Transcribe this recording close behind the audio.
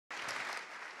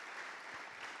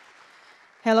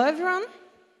Hello, everyone.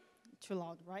 Too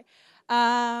loud, right?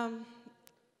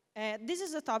 This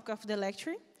is the topic of the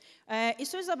lecture.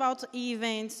 It is about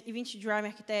events, event-driven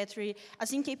architecture.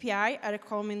 Async API are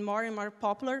becoming more and more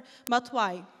popular, but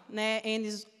why? And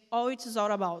is all it is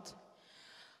all about.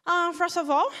 First of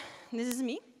all, this is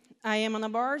me. I am Ana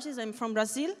Borges. I'm from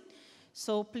Brazil,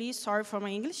 so please, sorry for my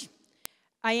English.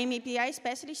 I am API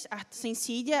specialist at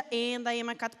Sensedia, and I am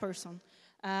a cat person.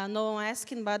 No one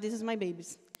asking, but this is my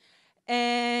babies.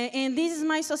 And this is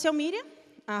my social media,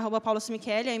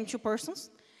 @PauloSimicheli. I'm 2 persons.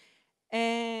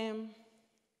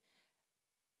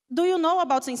 Do you know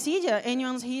about Sensedia?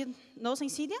 Anyone here know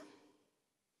Sensedia?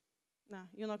 No,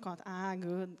 you know can't.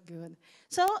 Good.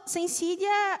 So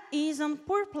Sensedia is a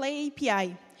pure play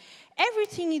API.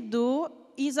 Everything we do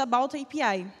is about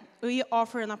API. We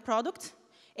offer a product,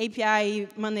 API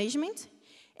management,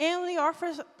 and we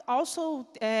offer also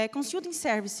consulting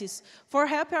services for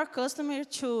help our customer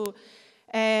to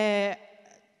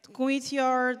with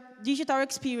your digital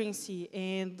experience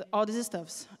and all these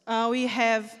stuffs. We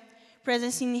have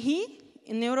presence in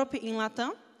Europe, in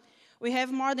Latam. We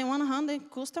have more than 100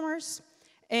 customers,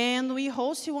 and we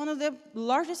host one of the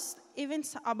largest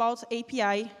events about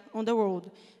API on the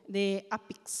world, the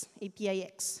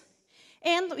APIX.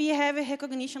 And we have a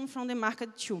recognition from the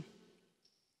market too.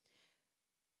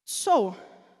 So,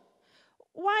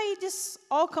 why this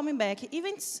all coming back?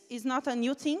 Events is not a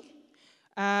new thing.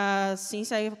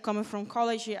 Since I come from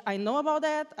college, I know about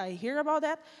that, I hear about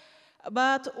that.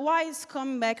 But why is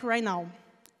coming back right now?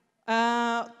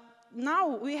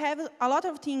 Now we have a lot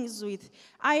of things with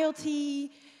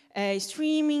IoT,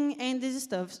 streaming, and this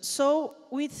stuff. So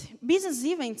with business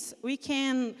events, we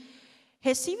can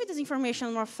receive this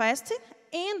information more fast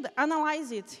and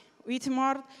analyze it with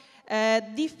more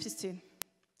depth.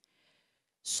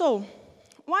 So,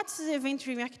 what's the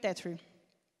event-driven architecture?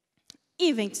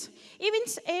 Events.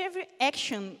 Events every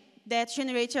action that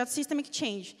generates a systemic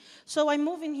change. So I'm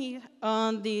moving here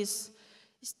on this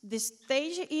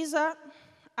stage is a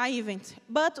event.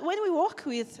 But when we work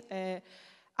with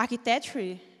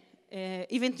architecture,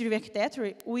 event-driven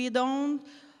architecture, we don't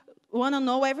want to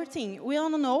know everything. We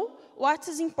want to know what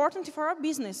is important for our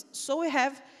business. So we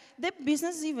have the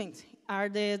business event, are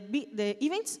the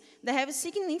events that have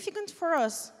significant for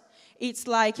us. It's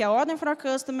like an order for our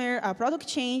customer, a product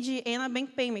change, and a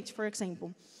bank payment, for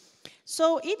example.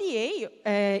 So EDA,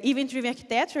 event-driven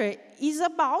architecture, is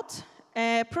about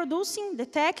producing,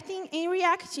 detecting, and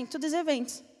reacting to these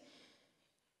events.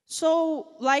 So,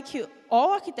 like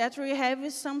all architecture, we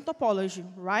have some topology,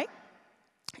 right?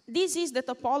 This is the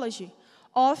topology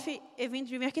of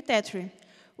event-driven architecture.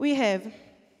 We have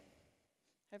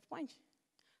point.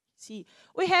 See,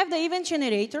 we have the event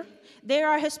generator. They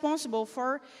are responsible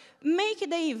for make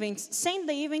the events, send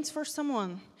the events for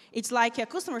someone. It's like a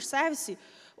customer service.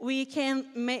 We can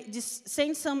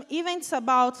send some events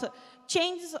about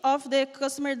changes of the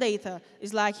customer data.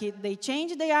 It's like they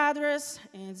change the address,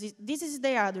 and this is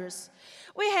the address.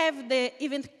 We have the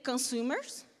event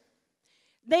consumers.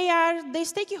 They are the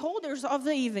stakeholders of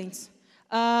the events.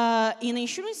 In an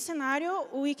insurance scenario,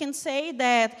 we can say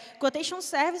that quotation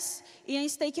service is a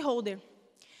stakeholder.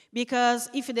 Because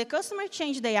if the customer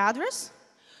changes the address,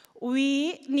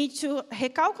 we need to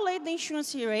recalculate the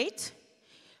insurance rate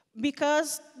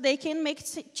because they can make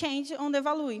change on the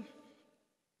value.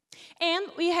 And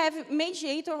we have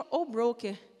mediator or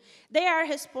broker. They are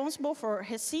responsible for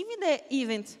receiving the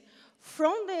event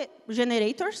from the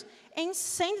generators and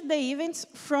send the events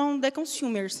from the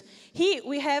consumers. Here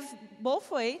we have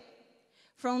both ways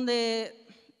from the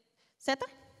SETA,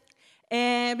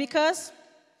 because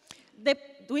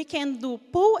we can do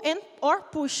pull or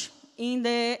push in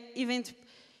the event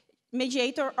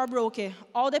mediator or broker.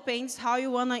 All depends how you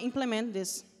want to implement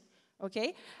this.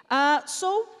 Okay?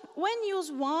 So when you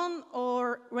use one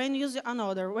or when you use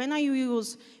another, when you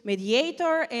use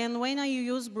mediator and when you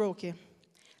use broker.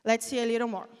 Let's see a little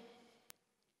more.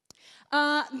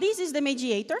 This is the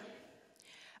mediator.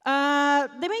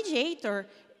 The mediator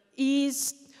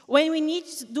is when we need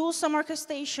to do some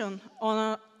orchestration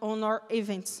on our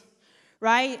events,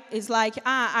 right? It's like,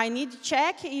 I need to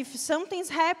check if something's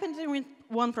happened with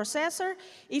one processor.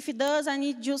 If it does, I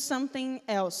need to do something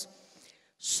else.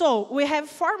 So we have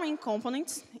 4 main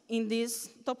components in this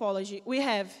topology. We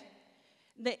have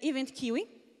the event queuing.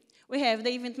 We have the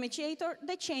event mediator,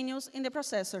 the channels, and the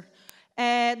processor.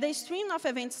 The stream of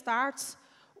events starts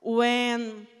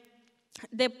when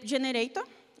the generator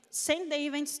sends the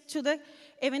events to the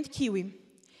event queue.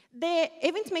 The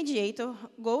event mediator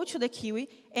goes to the queue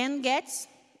and gets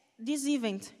this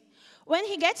event. When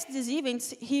he gets these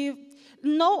events, he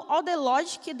knows all the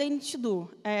logic they need to do.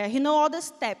 He knows all the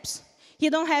steps. he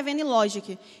don't have any logic.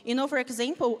 You know, for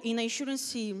example, in an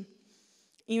insurance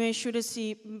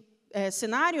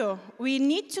scenario, we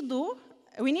need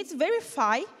to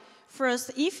verify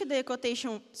first if the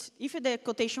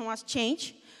quotation was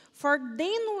changed, for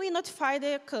then we notify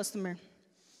the customer.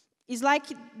 It's like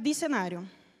this scenario.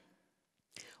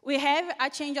 We have a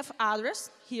change of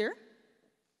address here.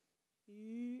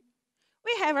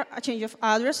 We have a change of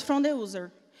address from the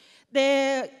user.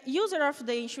 The user of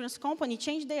the insurance company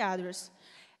changed the address.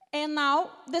 And now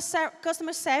the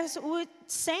customer service would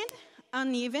send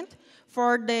an event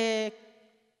for the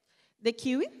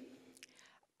QE.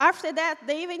 After that,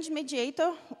 the event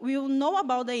mediator will know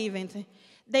about the event.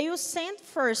 They will send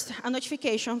first a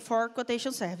notification for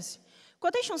quotation service.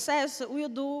 Quotation service will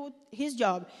do his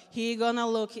job. He's gonna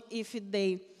look if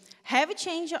they have a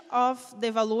change of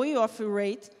the value of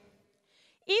rate.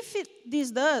 If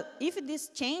this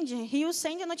change, he will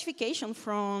send a notification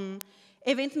from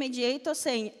event mediator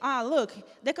saying, look,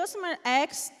 the customer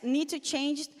X needs to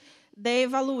change the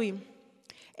value.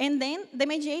 And then the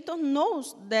mediator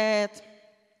knows that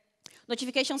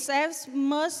notification service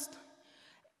must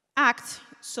act.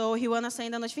 So he want to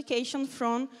send a notification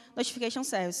from notification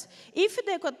service. If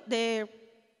the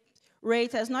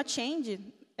rate has not changed,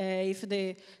 if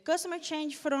the customer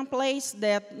changed from a place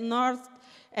that not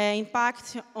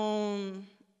impact on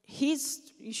his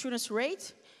insurance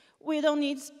rate, we don't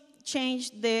need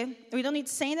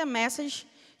to send a message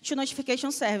to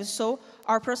notification service. So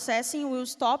our processing will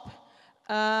stop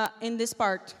in this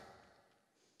part.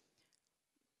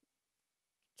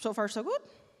 So far, so good?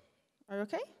 Are you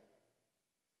okay?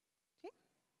 Okay,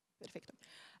 perfect.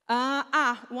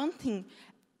 One thing.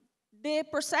 The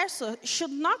processor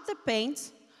should not depend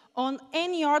on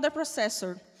any other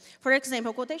processor. For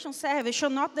example, quotation service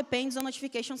should not depend on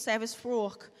notification service for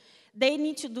work. They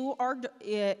need to do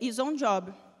his own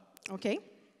job, okay?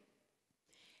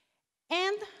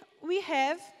 And we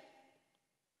have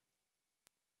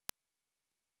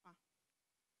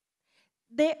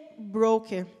the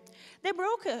broker. The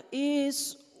broker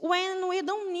is when we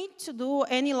don't need to do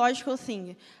any logical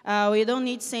thing. We don't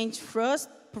need to send first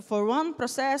for one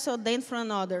processor, then for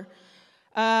another.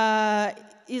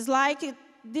 It's like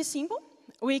this simple.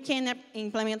 We can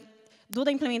do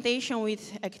the implementation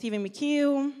with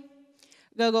ActiveMQ,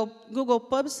 Google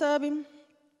PubSub.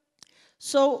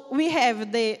 So we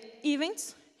have the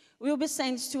events will be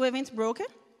sent to event broker,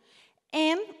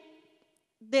 and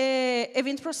the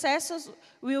event processors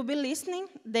will be listening.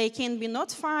 They can be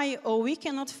notified, or we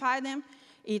can notify them.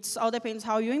 It all depends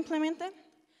how you implement them.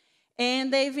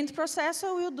 And the event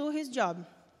processor will do his job.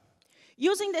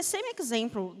 Using the same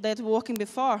example that working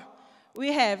before,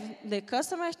 we have the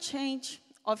customer change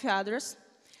of address.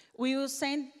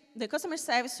 The customer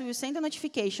service will send a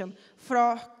notification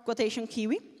for quotation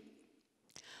QE.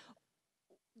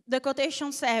 The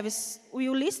quotation service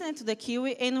will listen to the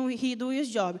QE and he do his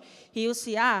job. He will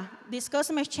see, this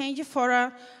customer changed for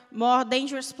a more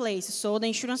dangerous place, so the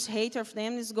insurance rate of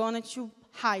them is going to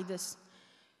hide us.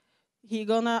 He's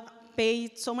going to pay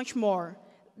so much more.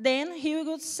 Then he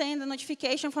will send a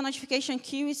notification for notification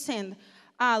QE send,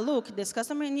 look, this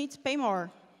customer needs to pay more.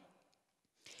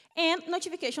 And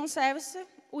notification service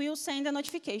will send a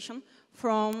notification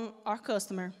from our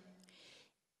customer.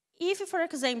 If, for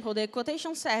example, the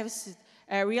quotation service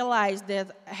realize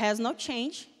that has no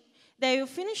change, they will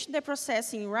finish the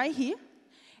processing right here,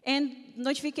 and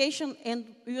notification, and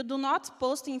you do not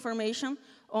post information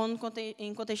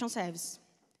in quotation service,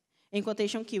 in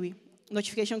quotation QE,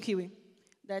 notification QE.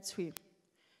 That's here,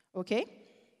 okay?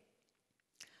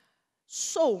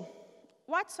 So,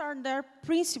 what are the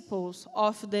principles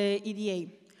of the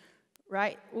EDA?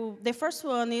 Right? The first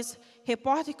one is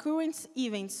report current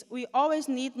events. We always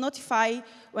need notify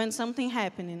when something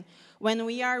happening. When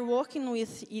we are working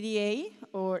with EDA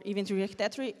or event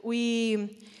architecture,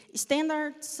 we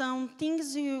standard some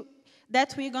things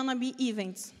that we're gonna be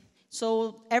events.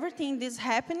 So everything that's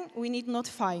happening, we need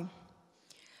notify.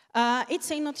 It's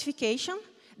a notification.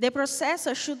 The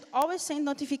processor should always send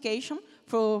notification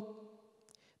for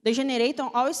the generator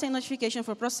always send notification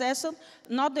for processor,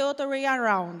 not the other way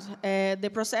around.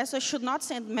 The processor should not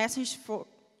send message for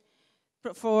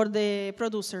the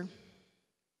producer.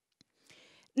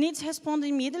 Needs to respond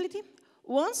immediately.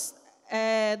 Once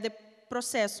the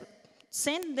processor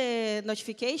send the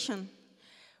notification,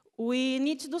 we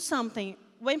need to do something.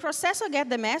 When processor get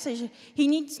the message, he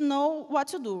needs to know what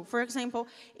to do. For example,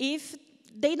 if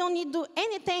they don't need to do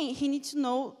anything, he needs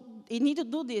to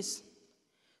do this.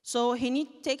 So he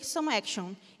needs to take some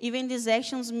action. Even these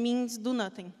actions means do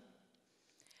nothing.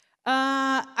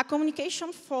 A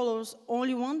communication follows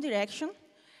only one direction.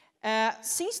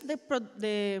 Since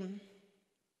the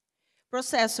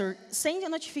processor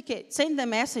send the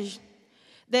message,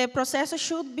 the processor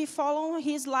should be following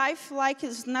his life like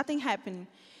it's nothing happening.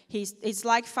 It's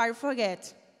like fire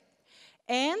forget.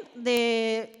 And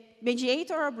the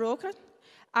mediator or broker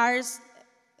are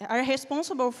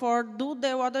responsible for do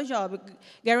the other job,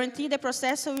 guarantee the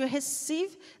processor will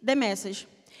receive the message.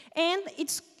 And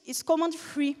it's command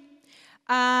free.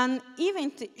 An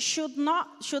event should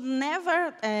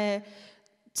never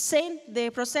send the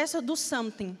processor do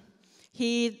something.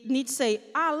 He needs to say,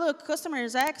 look, customer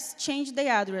X changed the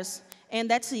address, and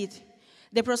that's it.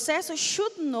 The processor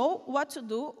should know what to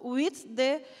do with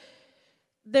the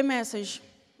message,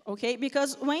 okay?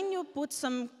 Because when you put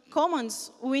some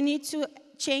commands, we need to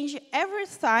change every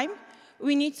time.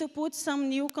 We need to put some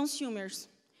new consumers,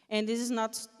 and this is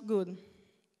not good.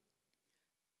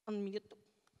 1 minute.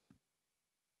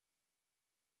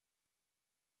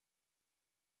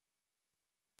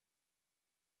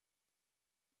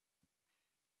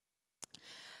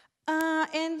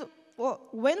 And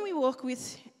when we work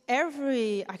with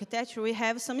every architecture, we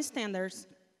have some standards.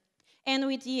 And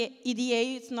with the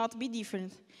EDA, it's not be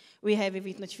different. We have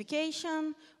event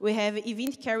notification, we have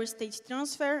event carry state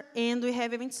transfer, and we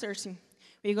have event sourcing.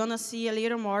 We're going to see a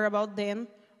little more about them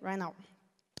right now.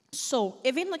 So,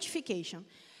 event notification.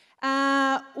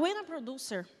 When a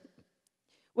producer,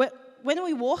 when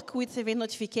we work with event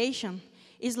notification,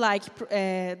 it's like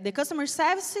the customer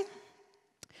service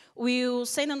will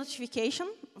send a notification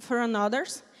for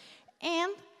others,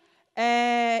 and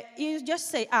you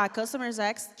just say, customers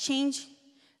X change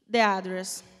the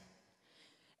address.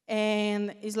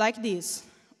 And it's like this.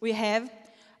 We have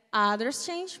address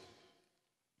change.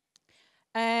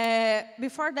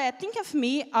 Before that, think of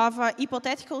me of a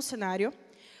hypothetical scenario.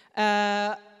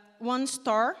 One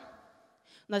store,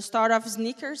 the store of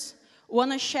sneakers,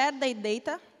 want to share their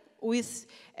data with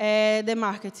the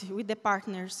market, with the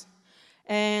partners.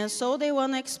 And so they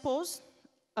want to expose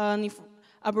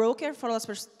a broker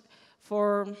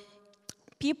for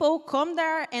people come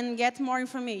there and get more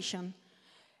information.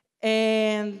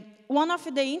 And one of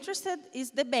the interested is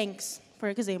the banks, for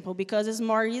example, because it's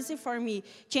more easy for me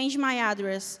change my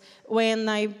address when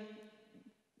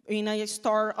in a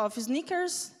store of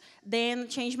sneakers than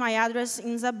change my address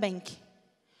in the bank.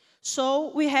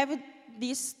 So we have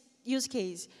this use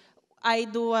case. I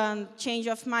do a change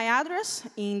of my address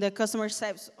in the customer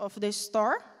service of the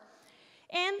store,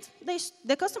 and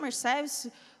the customer service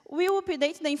will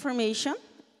update the information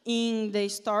in the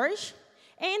storage,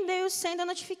 and they will send a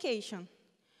notification.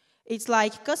 It's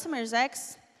like customers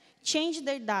X change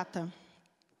their data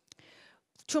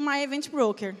to my event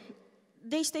broker.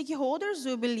 The stakeholders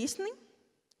will be listening,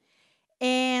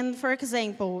 and for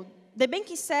example, the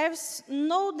banking service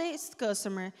know this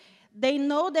customer. They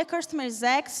know the customer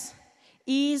X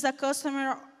is a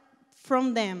customer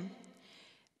from them.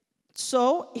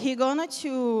 So he gonna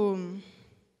to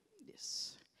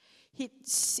this.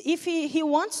 If he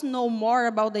wants to know more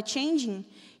about the changing,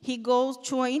 he goes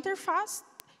to an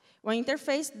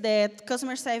interface that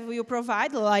customer service will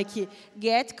provide, like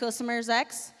get customers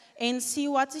X and see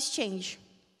what is changed.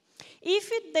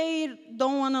 If they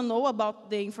don't want to know about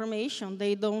the information,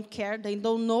 they don't care, they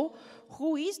don't know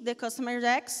who is the customer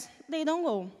X, they don't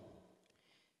go.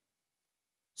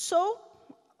 So,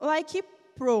 like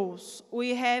pros,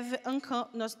 we have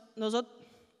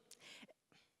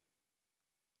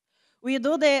we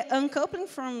do the uncoupling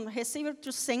from receiver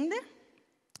to sender.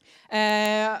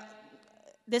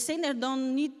 The sender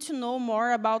don't need to know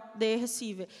more about the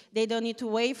receiver. They don't need to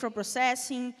wait for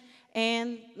processing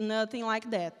and nothing like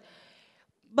that.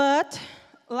 But,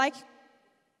 like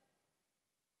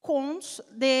cons,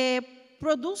 the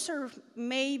producer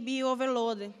may be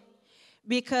overloaded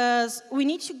because we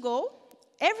need to go,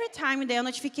 every time the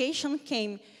notification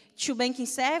came to banking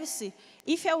service,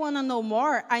 if I want to know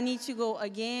more, I need to go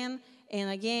again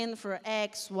and again for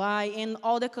X, Y, and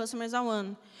all the customers I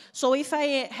want. So if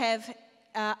I have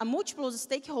multiple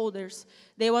stakeholders,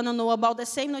 they want to know about the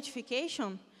same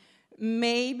notification,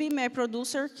 maybe my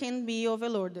producer can be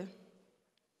overloaded.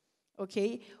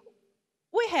 Okay?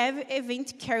 We have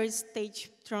event carry state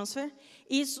transfer.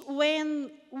 Is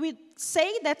when we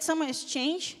say that someone has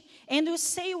changed, and we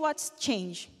say what's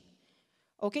changed.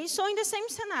 Okay, so in the same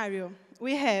scenario,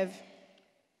 we have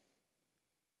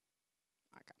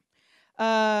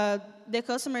the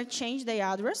customer changed the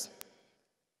address,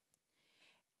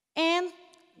 and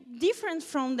different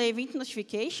from the event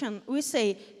notification, we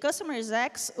say customers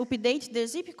X update the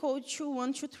zip code to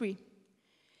 123.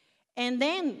 And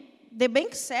then the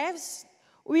bank service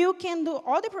can do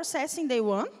all the processing they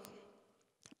want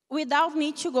without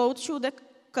need to go to the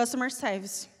customer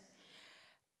service.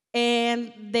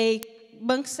 And they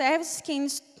bank service can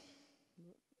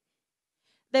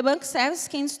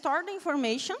store the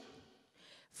information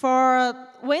for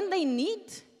when they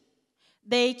need.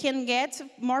 They can get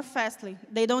more fastly.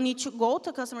 They don't need to go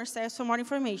to customer service for more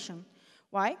information.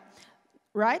 Why?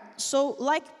 Right? So,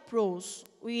 like pros,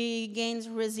 we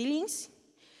gain resilience.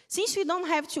 Since we don't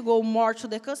have to go more to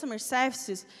the customer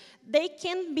services, they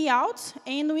can be out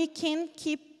and we can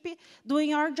keep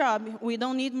doing our job. We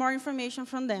don't need more information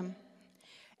from them.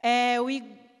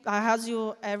 As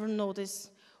you ever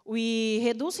noticed, we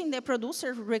reducing the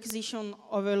producer requisition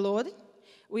overload.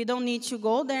 We don't need to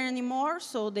go there anymore,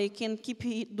 so they can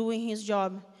keep doing his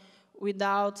job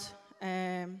without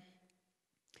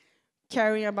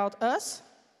caring about us.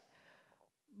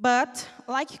 But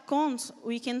like cons,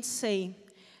 we can say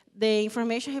the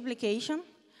information replication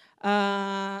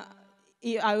are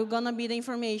going to be the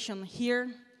information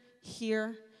here,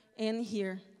 here, and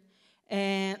here.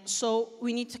 And so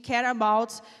we need to care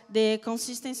about the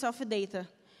consistency of the data.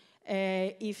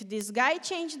 If this guy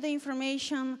changed the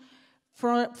information,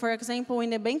 for example, in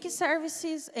the banking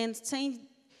services, and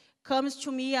comes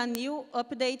to me a new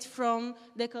update from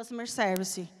the customer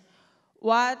service,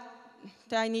 what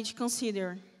I need to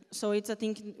consider. So it's a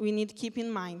thing we need to keep in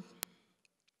mind.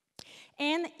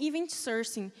 And event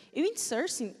sourcing. Event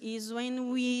sourcing is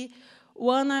when we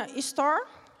want to store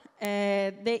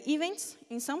the events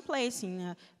in some place, in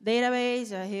a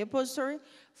database, a repository,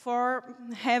 for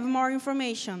have more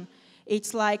information.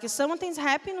 It's like something's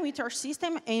happened with our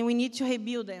system and we need to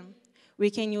rebuild them.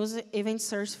 We can use event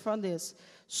source for this.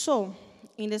 So,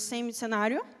 in the same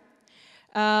scenario,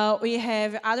 we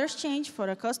have address change for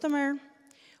a customer.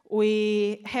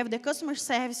 We have the customer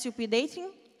service updating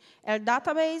a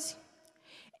database.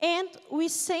 And we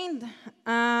send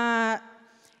an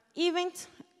event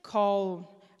called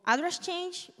address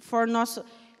change for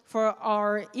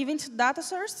our event data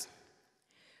source.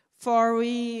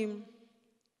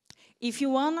 If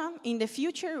you wanna, in the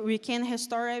future, we can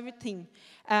restore everything.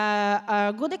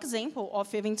 A good example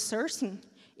of event sourcing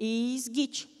is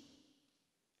Git.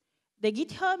 The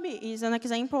GitHub is an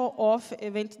example of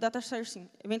event data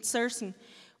sourcing.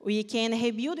 We can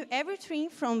rebuild everything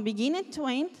from beginning to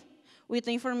end with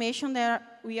the information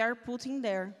that we are putting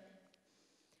there.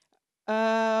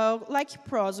 Like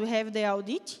pros, we have the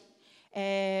audit.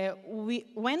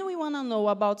 When we want to know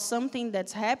about something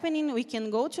that's happening, we can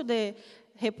go to the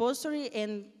repository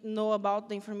and know about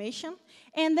the information.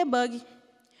 And debug.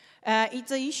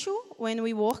 It's an issue when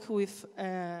we work with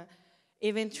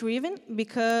event-driven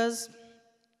because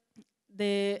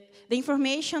the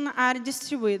information are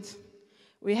distributed.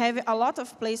 We have a lot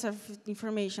of places of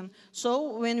information.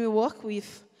 So when we work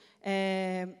with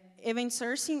event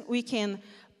sourcing, we can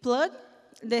plug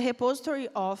the repository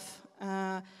of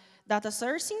data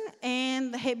sourcing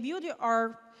and rebuild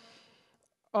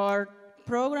our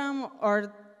program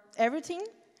or everything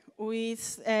with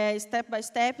step by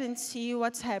step and see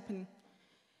what's happening.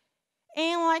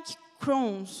 And like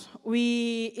Chrome,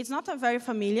 it's not very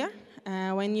familiar.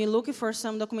 When you look for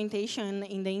some documentation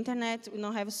in the internet, we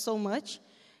don't have so much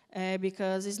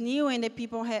because it's new and the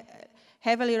people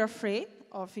have a little afraid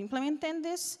of implementing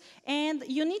this. And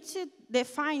you need to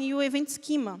define your event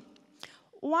schema.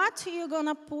 What are you going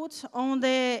to put on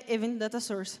the event data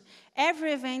source?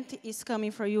 Every event is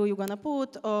coming for you're going to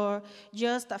put, or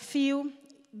just a few.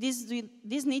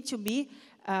 This needs to be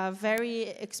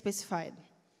very specified.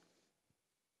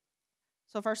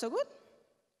 So far, so good?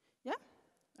 Yeah?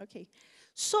 OK.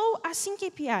 So Async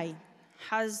API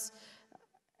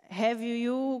have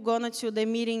you gone to the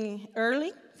meeting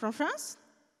early from France?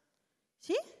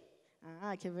 See?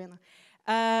 Ah, que pena.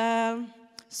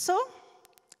 So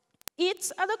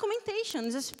it's a documentation,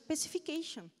 it's a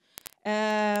specification.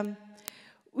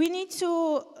 We need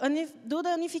to do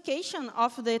the unification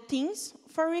of the things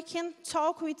for we can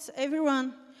talk with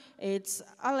everyone. It's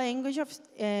a language of...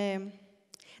 the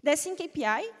Async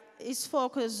API is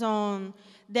focused on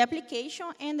the application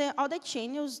and all the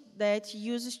channels that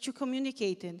uses to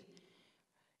communicate it.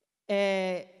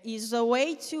 Is a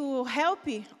way to help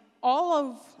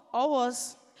all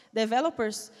us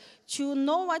developers to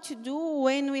know what to do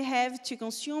when we have to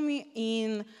consume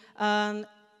in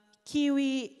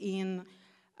Kiwi, in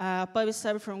public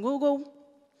service from Google.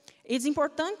 It's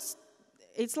important.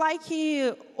 It's like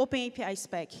Open API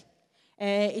spec.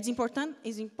 It's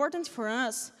important for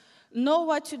us know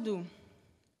what to do.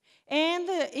 And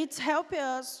it's helping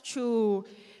us to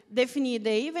define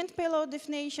the event payload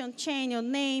definition, channel,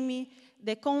 name,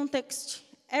 the context,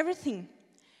 everything.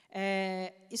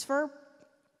 It's for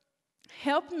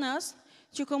helping us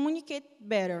to communicate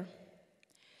better.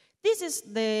 This is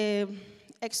the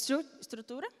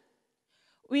structure.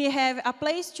 We have a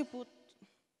place to put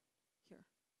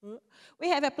We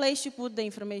have a place to put the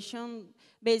information,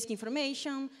 basic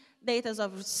information, data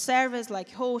of service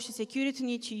like host, security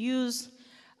need to use,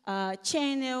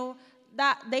 channel,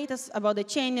 data about the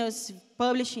channels,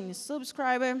 publishing,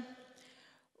 subscriber.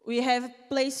 We have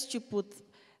place to put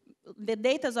the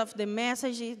data of the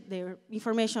message, the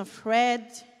information of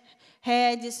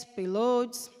heads,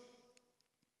 payloads.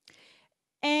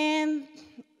 And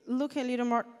look a little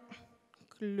more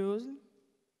closely.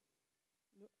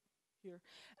 Here.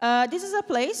 This is a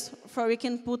place where we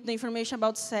can put the information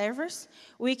about servers.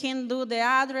 We can do the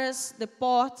address, the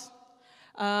port,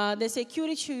 the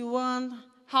security we want,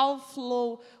 how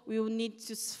flow we will need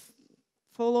to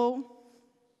follow.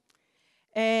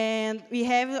 And we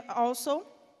have also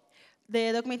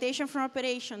the documentation from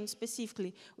operation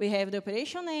specifically. We have the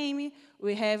operation name,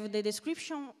 we have the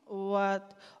description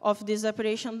what of this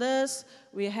operation does,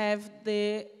 we have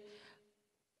the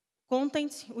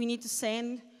content we need to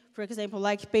send. For example,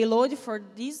 like payload for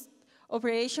this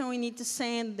operation, we need to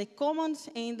send the command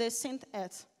and the send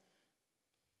at.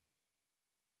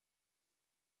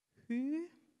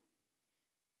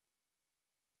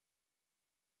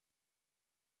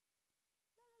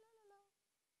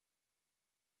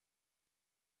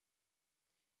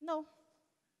 No.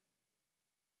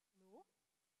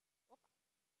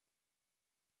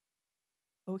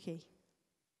 Okay.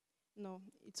 No,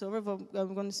 it's over.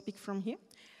 I'm going to speak from here.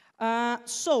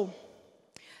 So,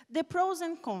 the pros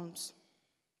and cons.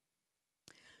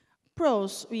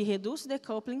 Pros, we reduce the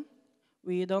coupling.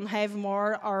 We don't have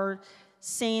more our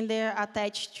sender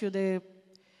attached to the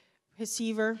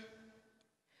receiver.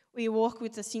 We work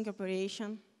with a sync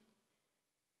operation.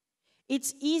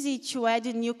 It's easy to add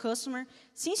a new customer.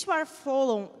 Since you are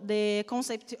following the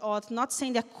concept of not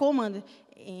sending a command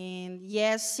and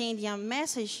yes, sending a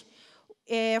message,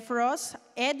 for us,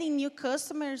 adding new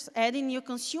customers, adding new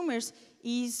consumers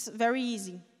is very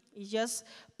easy. It's just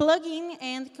plug in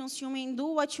and consuming, do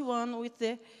what you want with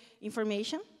the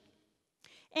information.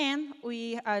 And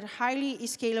we are highly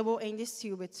scalable and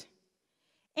distributed.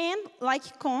 And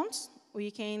like cons, we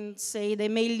can say they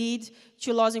may lead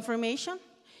to lost information.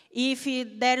 If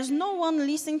there is no one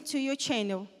listening to your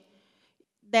channel,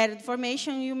 that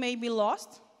information you may be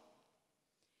lost.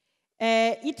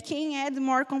 It can add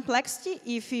more complexity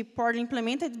if poorly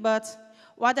implemented, but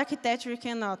what architecture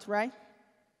cannot, right?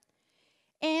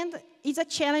 And it's a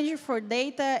challenge for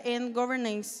data and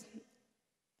governance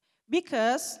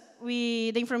because the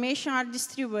information are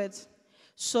distributed.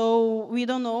 So we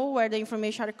don't know where the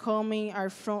information are coming,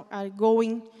 are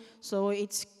going. So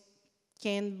it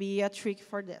can be a trick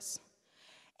for this.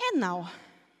 And now,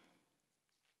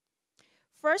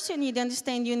 first you need to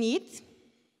understand your need,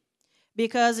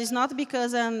 because it's not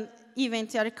because an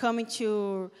event are coming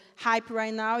to hype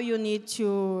right now, you need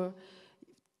to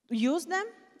use them.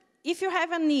 If you have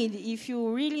a need, if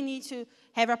you really need to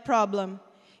have a problem,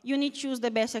 you need to choose the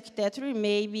best architecture.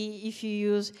 Maybe if you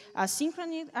use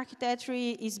asynchronous architecture,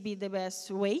 is be the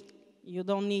best way. You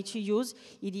don't need to use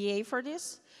EDA for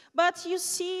this. But you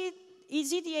see,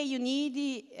 is EDA you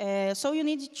need, so you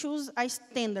need to choose a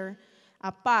standard,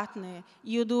 a partner.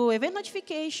 You do event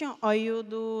notification, or you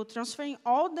do transferring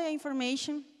all the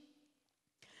information.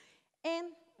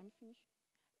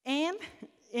 And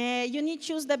you need to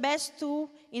choose the best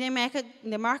tool in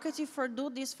the market for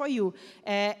do this for you.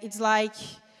 It's like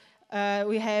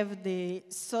we have the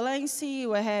Solensi,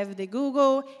 we have the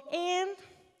Google, and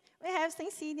we have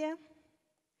Sensedia.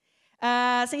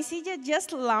 Sensedia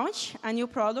just launched a new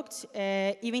product,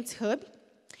 Events Hub.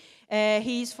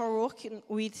 He is for working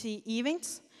with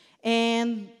events,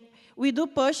 and we do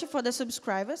push for the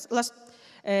subscribers.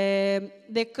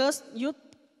 You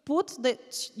put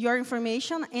your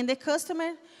information, and the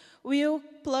customer will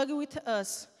plug with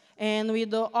us. And we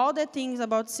do all the things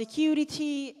about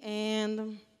security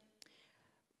and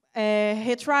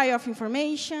retry of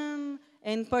information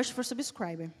and push for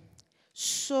subscriber.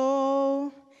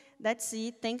 So that's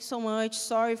it. Thanks so much.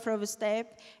 Sorry for the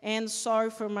step, and sorry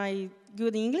for my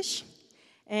good English.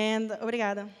 And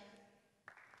obrigada.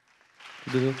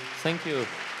 Thank you.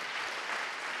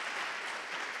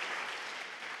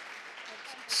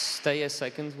 Stay a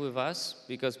second with us,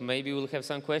 because maybe we'll have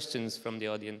some questions from the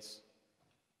audience.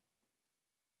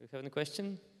 Do you have any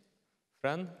question?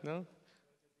 Fran? No?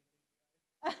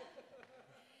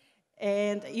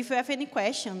 And if you have any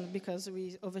question, because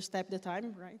we overstepped the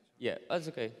time, right? Yeah, that's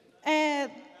okay.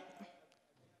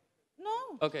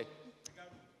 No. Okay.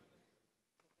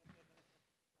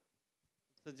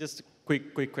 So just a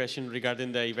quick question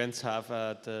regarding the Events Hub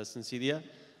at Sensedia.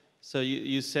 So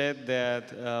you said that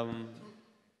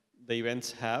the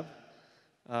Events Hub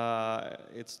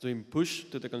it's doing push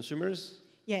to the consumers.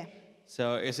 Yeah.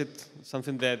 So is it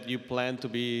something that you plan to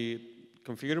be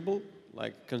configurable?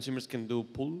 Like consumers can do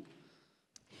pull?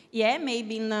 Yeah,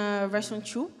 maybe in version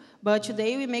 2. But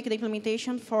today we make the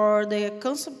implementation for the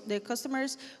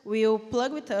customers will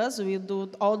plug with us, we'll do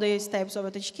all the steps of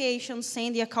authentication,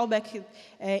 send a callback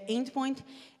endpoint,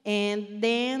 and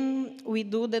then we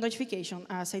do the notification.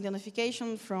 Send the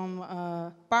notification from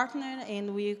partner,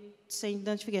 and we send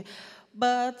the notification.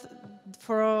 But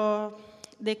for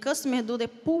the customer do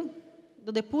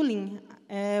the pulling,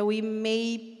 we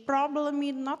may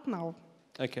probably not now.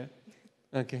 Okay.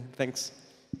 Okay, thanks.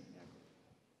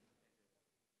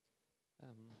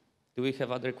 Do we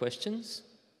have other questions?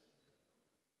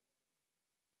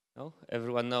 No?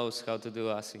 Everyone knows how to do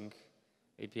async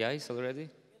APIs already? You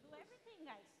do everything,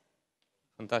 guys.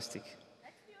 Fantastic.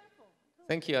 That's beautiful.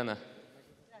 Thank you, Anna.